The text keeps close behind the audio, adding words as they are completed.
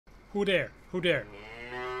Who there? Who there?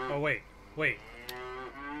 Oh, wait. Wait.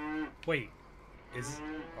 Wait.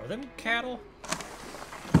 Are them cattle?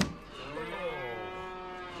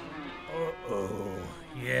 Uh-oh.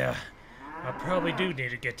 Yeah. I probably do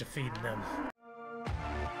need to get to feeding them.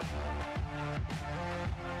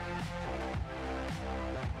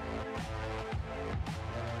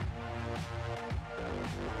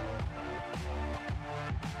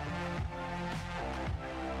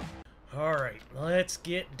 Alright, let's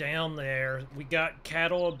get down there. We got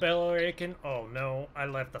cattle a-bellyaking. Oh no, I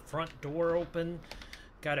left the front door open.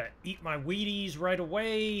 Gotta eat my Wheaties right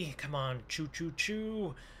away. Come on, chew, chew,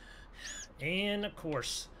 chew. And of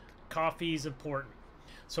course, coffee's important.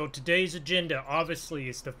 So today's agenda, obviously,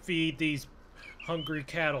 is to feed these hungry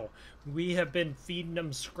cattle. We have been feeding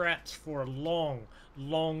them scraps for a long,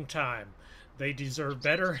 long time. They deserve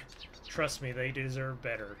better. Trust me, they deserve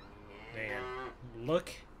better. Man,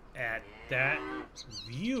 look at that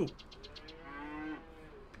view.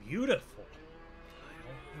 Beautiful.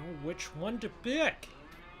 I don't know which one to pick.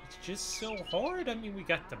 It's just so hard. I mean, we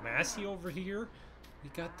got the Massey over here. We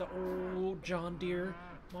got the old John Deere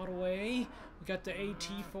Model A. We got the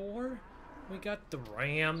AT4. We got the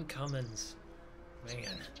Ram Cummins.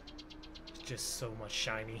 Man, it's just so much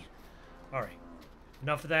shiny. Alright,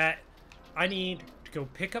 enough of that. I need to go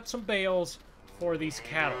pick up some bales for these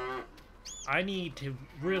cattle. I need to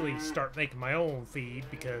really start making my own feed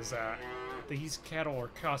because these cattle are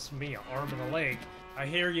costing me an arm and a leg. I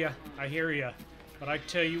hear ya, but I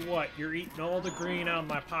tell you what, you're eating all the green out of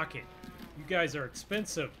my pocket. You guys are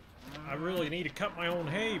expensive. I really need to cut my own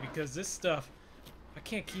hay because this stuff, I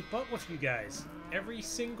can't keep up with you guys. Every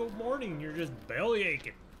single morning you're just belly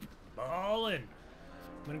aching, bawling.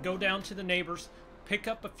 I'm gonna go down to the neighbors, pick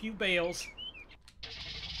up a few bales.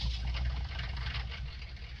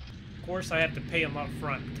 Of course, I have to pay him up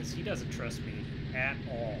front because he doesn't trust me at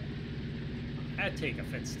all. I'd take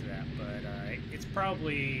offense to that, but it's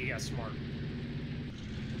probably a smart.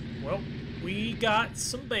 Well, we got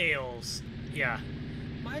some bales. Yeah,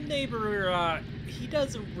 my neighbor, he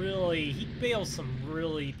doesn't really, he bales some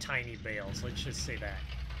really tiny bales, let's just say that.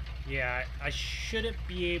 Yeah, I shouldn't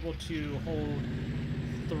be able to hold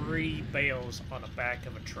 3 bales on the back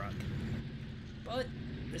of a truck. But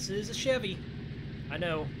this is a Chevy. I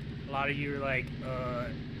know. A lot of you are like,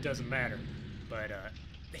 doesn't matter, but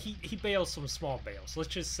he bales some small bales. Let's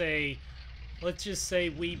just say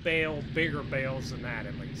we bale bigger bales than that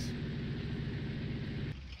at least.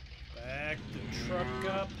 Back the truck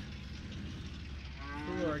up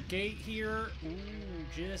through our gate here. Ooh,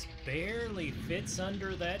 just barely fits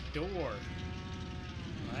under that door,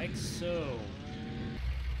 like so.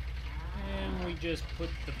 And we just put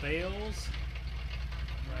the bales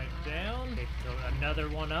right down. Pick another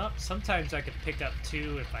one up. Sometimes I could pick up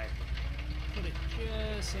 2 if I put it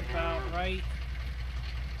just about right.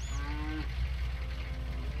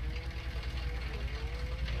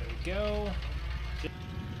 There we go.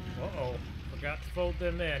 Uh-oh. Forgot to fold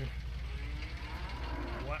them in.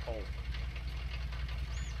 Uh-oh.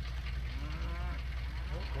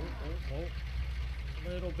 Oh. A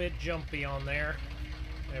little bit jumpy on there.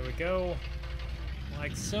 There we go.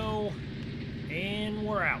 Like so. And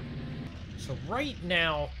we're out. So right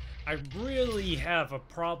now, I really have a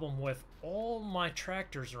problem with all my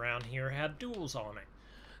tractors around here have duals on it.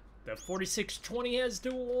 The 4620 has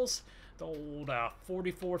duals, the old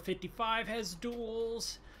 4455 has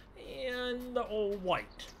duals, and the old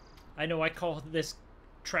white. I know I call this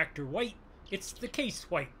tractor white. It's the case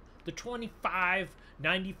white. The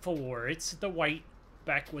 2594. It's the white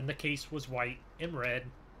back when the case was white and red.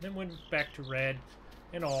 Then went back to red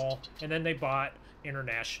and all, and then they bought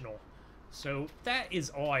International. So that is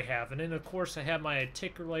all I have. And then of course I have my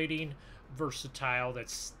articulating Versatile that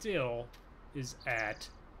still is at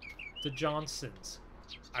the Johnsons.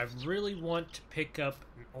 I really want to pick up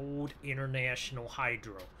an old International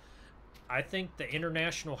Hydro. I think the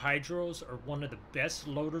International Hydros are one of the best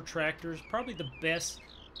loader tractors, probably the best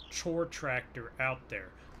chore tractor out there.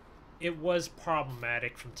 It was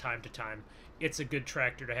problematic from time to time. It's a good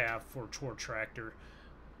tractor to have for a chore tractor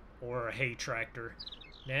or a hay tractor.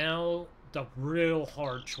 Now, the real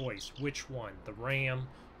hard choice. Which one? The Ram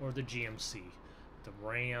or the GMC? The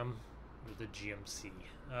Ram or the GMC?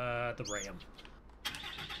 The Ram.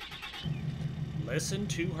 Listen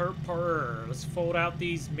to her purr. Let's fold out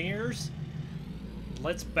these mirrors.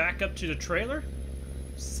 Let's back up to the trailer.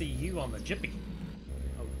 See you on the Jippy.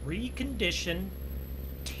 A reconditioned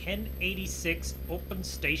 1086 open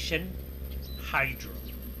station Hydro.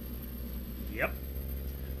 Yep.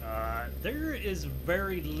 There is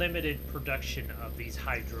very limited production of these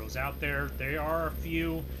Hydros out there. There are a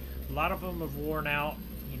few. A lot of them have worn out.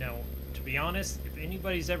 You Now, to be honest, if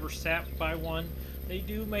anybody's ever sat by one, they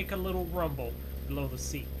do make a little rumble below the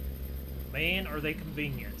seat. Man, are they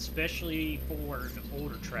convenient, especially for an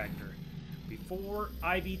older tractor. Before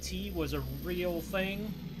IVT was a real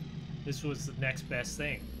thing, this was the next best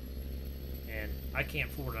thing. And I can't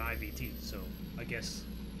afford an IVT, so I guess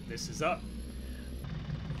this is up.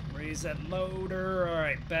 Raise that loader.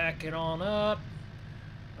 Alright, back it on up.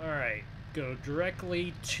 Alright, go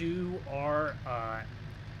directly to our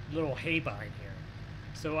little haybine here.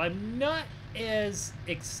 So I'm not as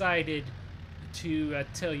excited to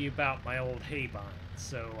tell you about my old haybine.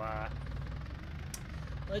 So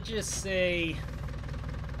let's just say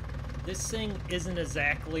this thing isn't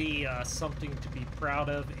exactly something to be proud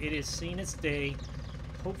of. It has seen its day.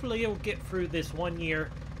 Hopefully it'll get through this 1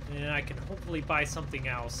 year, and I can hopefully buy something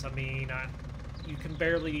else. I mean, you can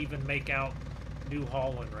barely even make out New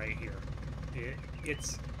Holland right here.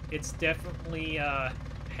 It's definitely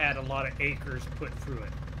had a lot of acres put through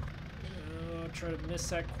it. Try to miss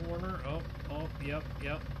that corner. Oh, yep.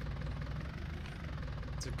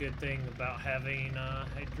 It's a good thing about having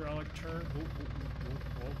hydraulic turn.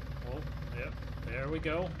 Whoa, yep, there we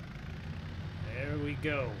go. There we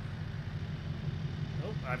go.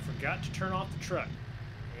 Oh, I forgot to turn off the truck.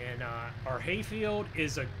 And our hayfield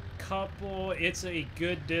is it's a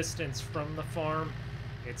good distance from the farm.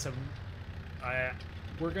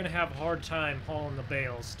 We're gonna have a hard time hauling the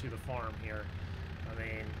bales to the farm here.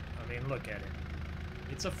 I mean, look at it.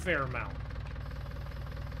 It's a fair amount.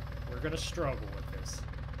 We're gonna struggle with this.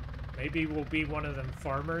 Maybe we'll be one of them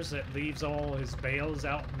farmers that leaves all his bales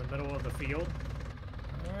out in the middle of the field.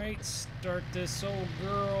 Alright, start this old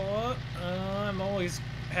girl up. I'm always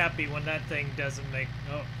happy when that thing doesn't make...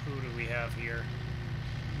 Oh, who do we have here?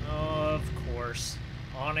 Of course.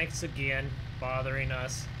 Onyx again, bothering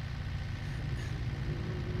us.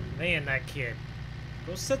 Man, that kid.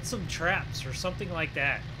 Go set some traps or something like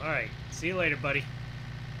that. Alright, see you later, buddy.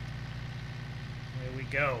 There we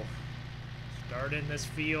go. Start in this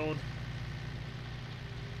field.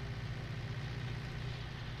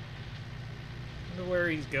 Wonder where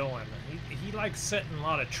he's going. He likes setting a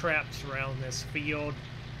lot of traps around this field.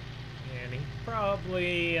 And he's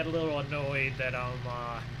probably a little annoyed that I'm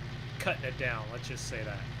cutting it down. Let's just say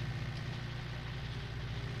that.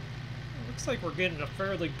 It looks like we're getting a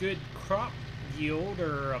fairly good crop yield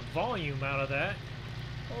or a volume out of that.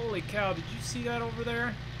 Holy cow, did you see that over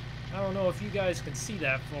there? I don't know if you guys can see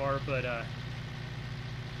that far, but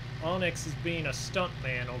Onyx is being a stunt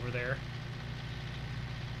man over there.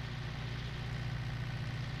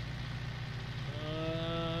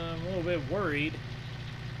 I'm a little bit worried.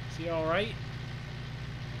 Is he alright?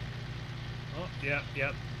 Oh, yep.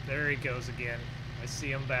 There he goes again. I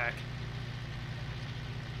see him back.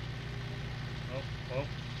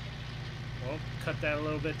 Oh, cut that a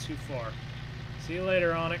little bit too far. See you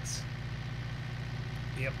later, Onyx.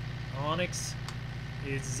 Yep, Onyx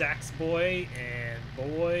is Zach's boy, and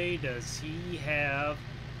boy, does he have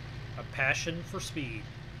a passion for speed.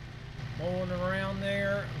 Mowing around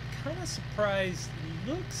there, I'm kind of surprised.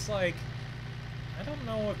 Looks like, I don't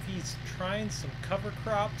know if he's trying some cover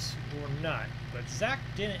crops or not, but Zach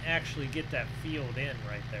didn't actually get that field in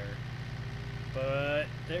right there. But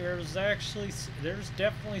there's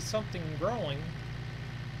definitely something growing.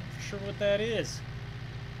 Not sure what that is.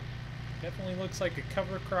 Definitely looks like a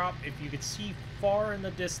cover crop. If you could see far in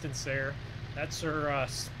the distance there, that's our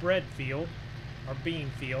spread field, our bean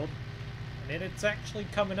field, and it's actually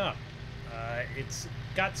coming up. It's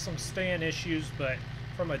got some stand issues, but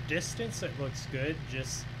from a distance it looks good.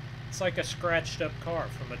 It's like a scratched up car.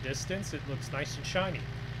 From a distance it looks nice and shiny.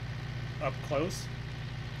 Up close,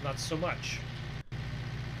 not so much.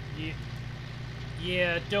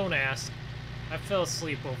 Yeah, don't ask. I fell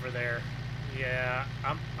asleep over there. Yeah,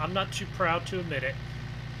 I'm not too proud to admit it.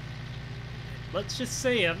 Let's just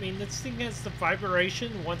say, I mean, this thing has the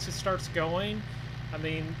vibration once it starts going. I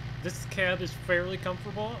mean, this cab is fairly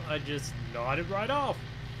comfortable. I just nodded right off.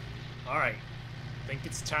 Alright, I think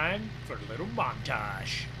it's time for a little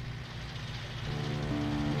montage.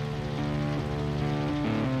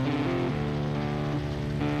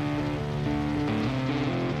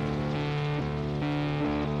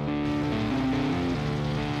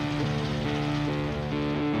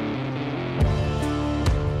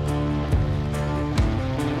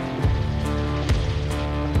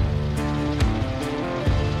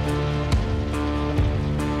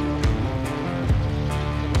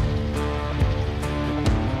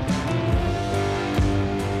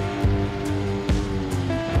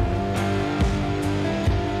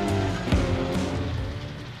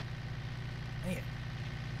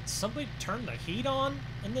 Somebody turn the heat on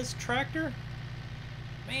in this tractor?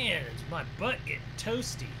 Man, is my butt getting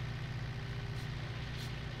toasty.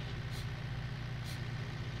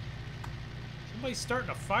 Somebody starting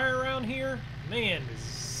a fire around here? Man, does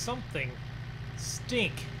something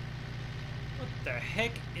stink. What the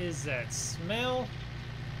heck is that smell?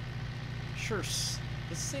 Sure,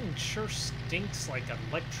 this thing sure stinks like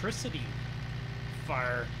electricity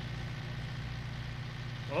fire.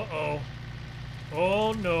 Uh-oh.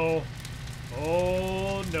 Oh no.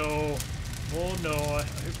 Oh no. Oh no. I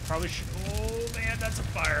probably should. Oh man, that's a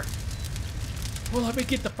fire. Well, let me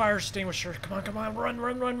get the fire extinguisher. Come on, come on. Run,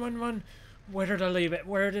 run, run, run, run. Where did I leave it?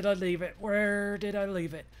 Where did I leave it? Where did I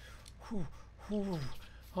leave it? Whew, whew.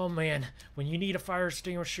 Oh man, when you need a fire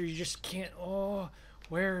extinguisher, you just can't. Oh,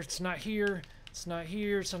 where? It's not here. It's not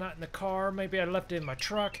here. It's not in the car. Maybe I left it in my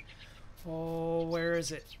truck. Oh, where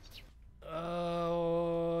is it?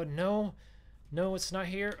 Oh, no. No, it's not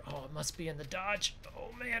here. Oh, it must be in the Dodge. Oh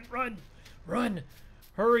man, run. Run.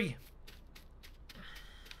 Hurry.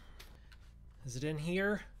 Is it in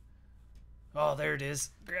here? Oh, there it is.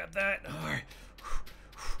 Grab that. All right.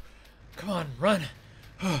 Come on, run.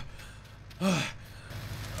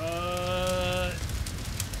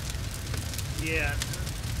 Yeah,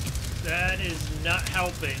 that is not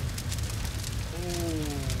helping. Oh,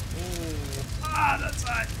 ah, that's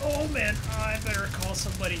hot. Oh man, I better call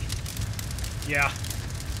somebody. Yeah,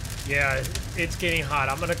 it's getting hot.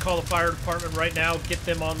 I'm gonna call the fire department right now. Get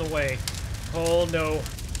them on the way. Oh no.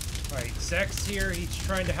 All right, Zach's here. He's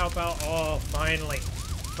trying to help out. Oh, finally,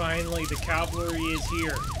 the cavalry is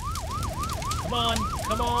here. Come on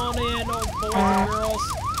in, old boys and girls.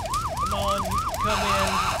 Come on, come in.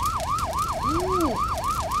 Ooh.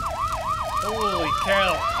 Holy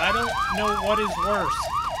cow! I don't know what is worse: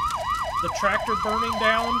 the tractor burning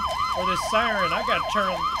down or the siren. I gotta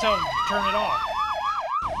tell them to turn it off.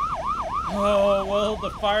 Oh well,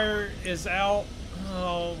 the fire is out.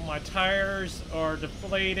 Oh, my tires are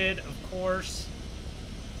deflated, of course.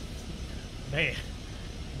 Man,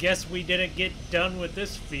 guess we didn't get done with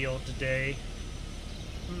this field today.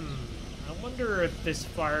 I wonder if this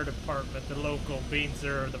fire department, the local, beings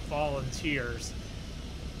they're the volunteers,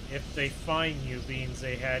 if they find you, beings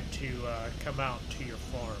they had to come out to your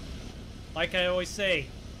farm. Like I always say,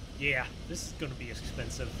 yeah, this is going to be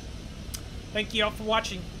expensive. Thank you all for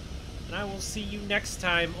watching, and I will see you next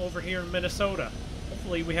time over here in Minnesota.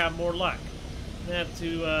 Hopefully we have more luck. I have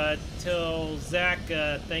to tell Zach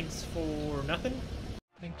thanks for nothing.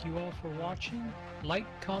 Thank you all for watching. Like,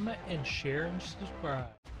 comment, and share, and subscribe.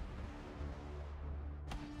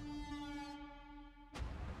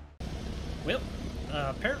 Well,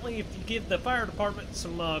 apparently if you give the fire department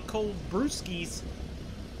some cold brewskis,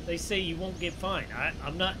 they say you won't get fined.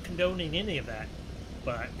 I'm not condoning any of that,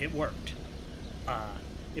 but it worked.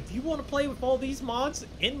 If you want to play with all these mods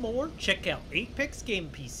and more, check out Apex Game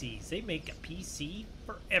PCs. They make a PC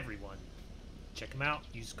for everyone. Check them out.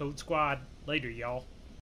 Use code SQUAD. Later, y'all.